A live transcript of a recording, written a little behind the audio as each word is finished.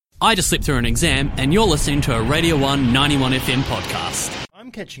I just slipped through an exam, and you're listening to a Radio 1 91 FM podcast. I'm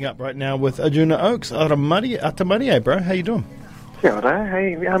catching up right now with Arjuna Oakes out of Atamarie, bro. How you doing? Kia ora.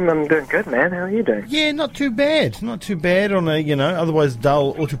 Hey, I'm doing good, man. How are you doing? Yeah, not too bad. Not too bad on a, otherwise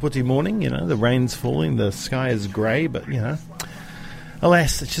dull Ōtepoti morning. The rain's falling, the sky is grey, but,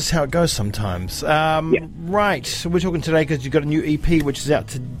 alas, it's just how it goes sometimes. Right, so we're talking today because you've got a new EP which is out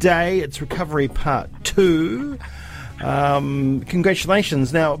today. It's Recovery Part 2.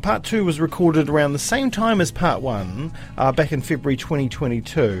 Congratulations. Now, Part 2 was recorded around the same time as Part 1, back in February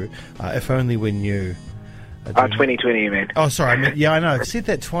 2022. If only we knew. 2020, you mean? Oh, sorry. I know. I've said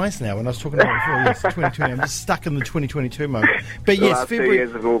that twice now when I was talking about it before. Yes, 2020. I'm just stuck in the 2022 moment. But the yes, last February. 2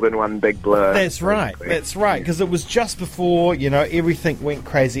 years have all been one big blur. That's right. That's right. Because it was just before, everything went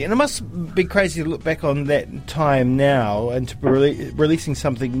crazy. And it must be crazy to look back on that time now and to be releasing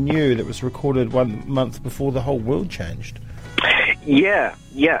something new that was recorded 1 month before the whole world changed. Yeah,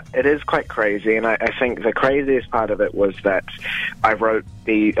 it is quite crazy, and I think the craziest part of it was that I wrote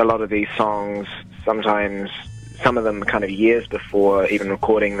a lot of these songs, sometimes some of them kind of years before even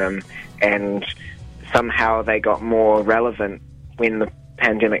recording them, and somehow they got more relevant when the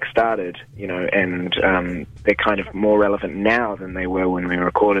pandemic started, and they're kind of more relevant now than they were when we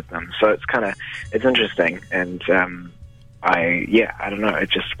recorded them. So it's interesting, and I don't know, it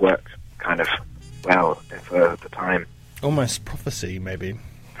just worked kind of well for the time. Almost prophecy, maybe.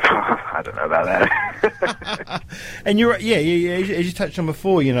 I don't know about that. And you're right, as you touched on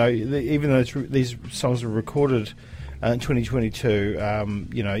before, even though these songs were recorded in 2022,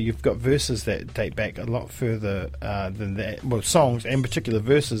 you've got verses that date back a lot further than that. Well, songs and particular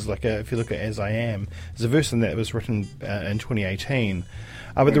verses, like if you look at As I Am, there's a verse in that was written in 2018.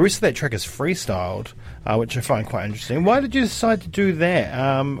 But the rest of that track is freestyled, which I find quite interesting. Why did you decide to do that?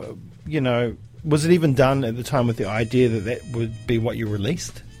 Was it even done at the time with the idea that would be what you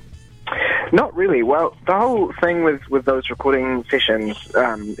released? Not really. Well, the whole thing with those recording sessions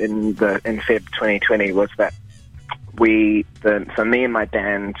in Feb 2020 was that so me and my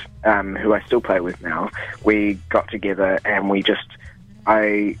band, who I still play with now, we got together and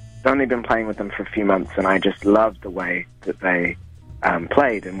I'd only been playing with them for a few months, and I just loved the way that they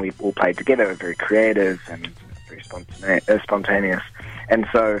played, and we all played together. It was very creative and very spontaneous. And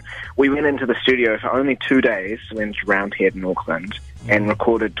so we went into the studio for only 2 days, went to Roundhead in Auckland, and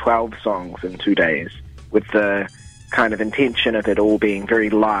recorded 12 songs in 2 days, with the kind of intention of it all being very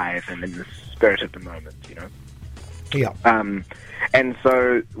live and in the spirit of the moment, Yeah. And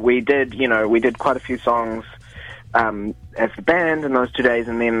so we did quite a few songs as the band in those 2 days,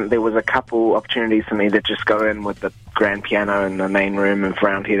 and then there was a couple opportunities for me to just go in with the grand piano in the main room of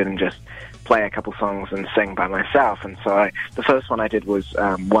Roundhead and just play a couple songs and sing by myself. And so the first one I did was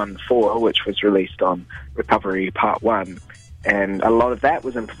 1-4, which was released on Recovery Part 1, and a lot of that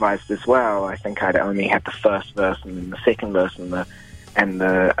was improvised as well. I think I'd only had the first verse and then the second verse and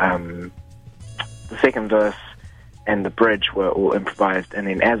the second verse and the bridge were all improvised, and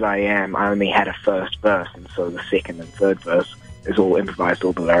then As I Am, I only had a first verse, and so the second and third verse is all improvised,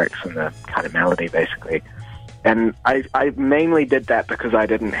 all the lyrics and the kind of melody basically. And I mainly did that because I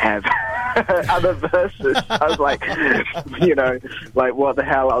didn't have other verses. I was like, what the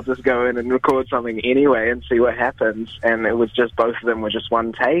hell, I'll just go in and record something anyway and see what happens. And it was just, both of them were just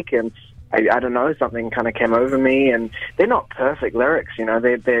one take, and I don't know, something kind of came over me. And they're not perfect lyrics,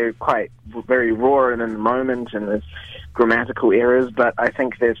 they're quite very raw and in the moment, and there's grammatical errors, but I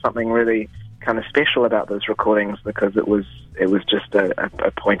think there's something really kind of special about those recordings because it was just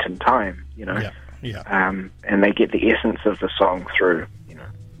a point in time, Yeah. And they get the essence of the song through,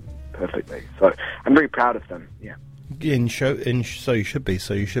 perfectly. So I'm very proud of them. Yeah. And so you should be.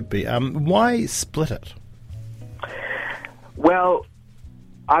 Why split it? Well,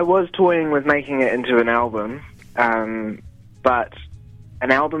 I was toying with making it into an album, but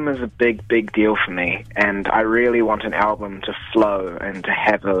an album is a big, big deal for me, and I really want an album to flow and to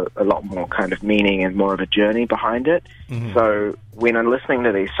have a lot more kind of meaning and more of a journey behind it. Mm-hmm. So when I'm listening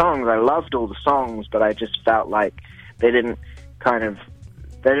to these songs, I loved all the songs, but I just felt like they didn't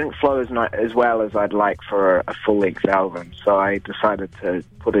flow as well as I'd like for a full-length album. So I decided to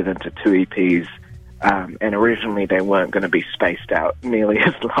put it into 2 EPs, and originally they weren't going to be spaced out nearly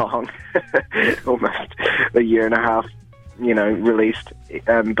as long, almost a year and a half, released.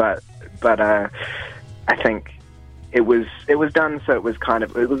 But I think it was done so it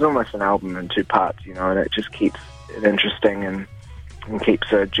was almost an album in 2 parts, and it just keeps it interesting and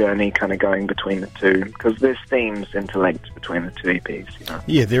keeps a journey kind of going between the two, because there's themes interlinked between the 2 EPs.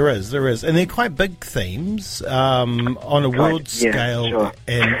 Yeah, there is, and they're quite big themes on a world scale, sure.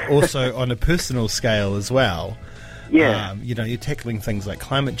 and also on a personal scale as well. Yeah. You're tackling things like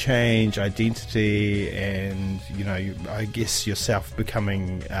climate change, identity, and I guess yourself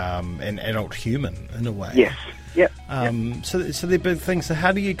becoming an adult human in a way. Yes. Yep. So they're big things. So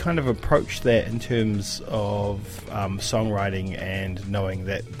how do you kind of approach that in terms of songwriting and knowing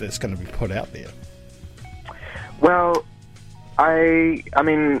that that's going to be put out there? Well, I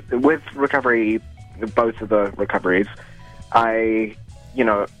mean, with Recovery, both of the recoveries,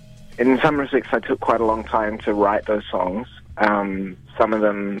 in some respects, I took quite a long time to write those songs. Some of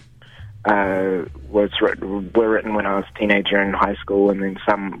them were written when I was a teenager in high school, and then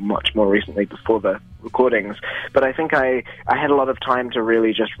some much more recently before the recordings. But I think I had a lot of time to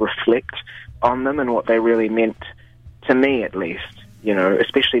really just reflect on them and what they really meant to me, at least.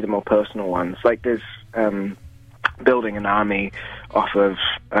 Especially the more personal ones. Like there's Building an Army off of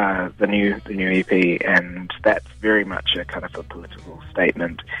the new EP, and that's very much a kind of a political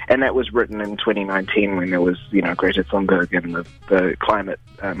statement. And that was written in 2019 when there was, Greta Thunberg and the climate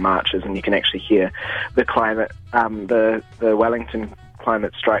marches, and you can actually hear the climate, the Wellington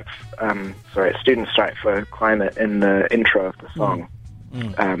climate strike, student strike for climate in the intro of the song,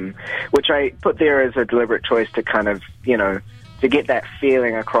 which I put there as a deliberate choice to kind of, to get that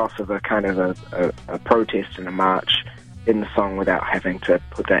feeling across of a kind of a protest and a march in the song without having to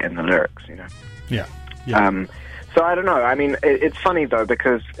put that in the lyrics, Yeah. So I don't know. I mean, it's funny, though,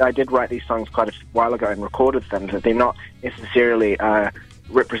 because I did write these songs quite a while ago and recorded them, but they're not necessarily a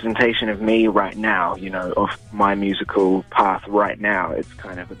representation of me right now, of my musical path right now. It's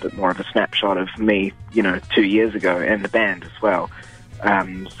kind of a bit more of a snapshot of me, 2 years ago, and the band as well.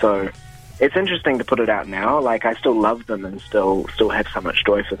 So it's interesting to put it out now. Like, I still love them and still have so much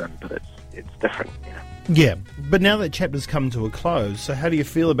joy for them, but it's different, Yeah, but now that chapter's come to a close, so how do you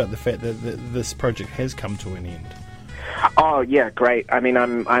feel about the fact that this project has come to an end? Oh, yeah, great. I mean,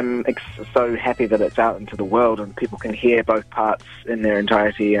 I'm so happy that it's out into the world and people can hear both parts in their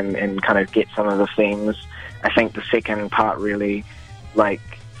entirety and kind of get some of the themes. I think the second part really,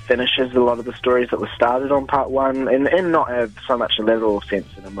 finishes a lot of the stories that were started on part one, in not so much a literal sense,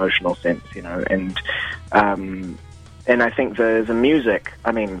 an emotional sense, and I think the music,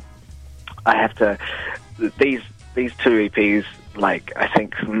 I mean, I have to, these two EPs, I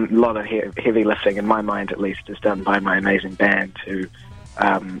think a lot of heavy lifting, in my mind at least, is done by my amazing band, who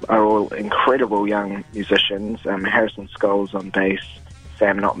are all incredible young musicians. Harrison Scholes on bass,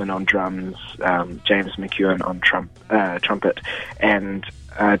 Sam Notman on drums, James McEwen on trumpet, and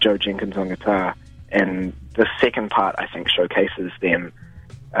Joe Jenkins on guitar. And the second part, I think, showcases them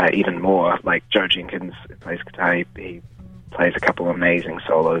even more. Like, Joe Jenkins plays guitar, he plays a couple of amazing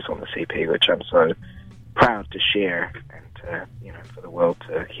solos on the CP, which I'm so proud to share and for the world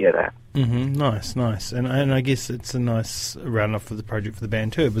to hear that. Mm-hmm. Nice. And I guess it's a nice round-off for the project for the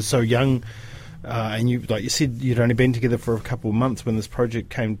band too. It was so young, and you, like you said, you'd only been together for a couple of months when this project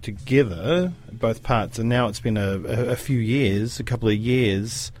came together, both parts, and now it's been a few years, a couple of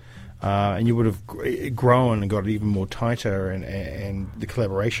years, and you would have grown and got even more tighter, and the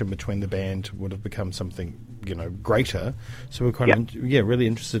collaboration between the band would have become something, greater. So we're kind of, really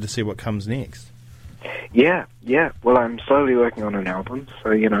interested to see what comes next. Yeah. Well, I'm slowly working on an album,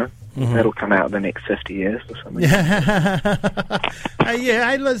 so, that'll come out in the next 50 years or something. Hey,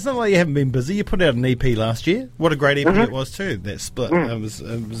 it's not like you haven't been busy. You put out an EP last year. What a great EP it was, too, that split. It was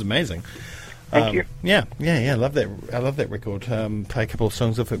amazing. Thank you. Yeah, I love that. I love that record. Play a couple of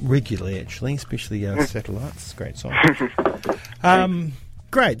songs off it regularly, actually, especially Satellites. Great song.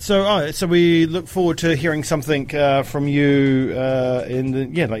 Great. So we look forward to hearing something from you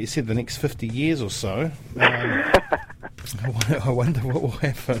in like you said, the next 50 years or so. I wonder what will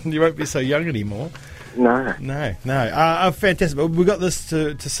happen. You won't be so young anymore. No. Fantastic. We've got this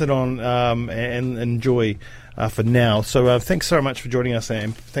to sit on and enjoy for now. So thanks so much for joining us,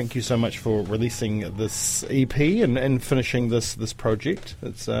 and thank you so much for releasing this EP and finishing this project.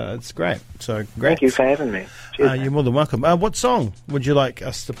 It's great. So great. Thank you for having me. Cheers, you're more than welcome. What song would you like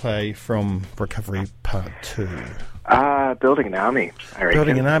us to play from Recovery Part 2? Building an Army, I reckon.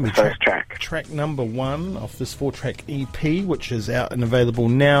 Building an Army, first track. Track number 1 off this 4-track EP, which is out and available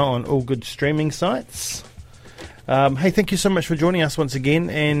now on all good streaming sites. Hey, thank you so much for joining us once again,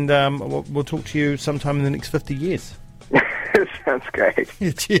 and we'll talk to you sometime in the next 50 years. Sounds great.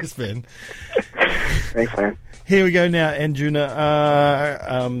 Yeah, cheers, man. Thanks, man. Here we go now,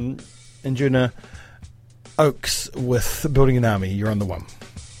 Anjuna Oaks with Building an Army. You're on the one.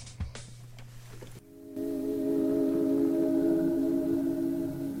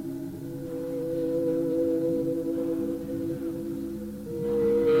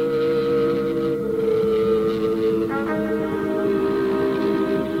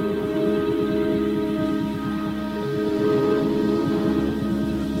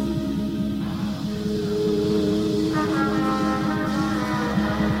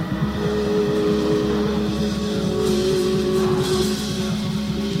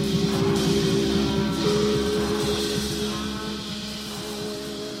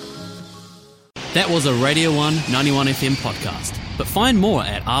 That was a Radio 1 91 FM podcast, but find more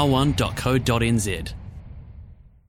at r1.co.nz.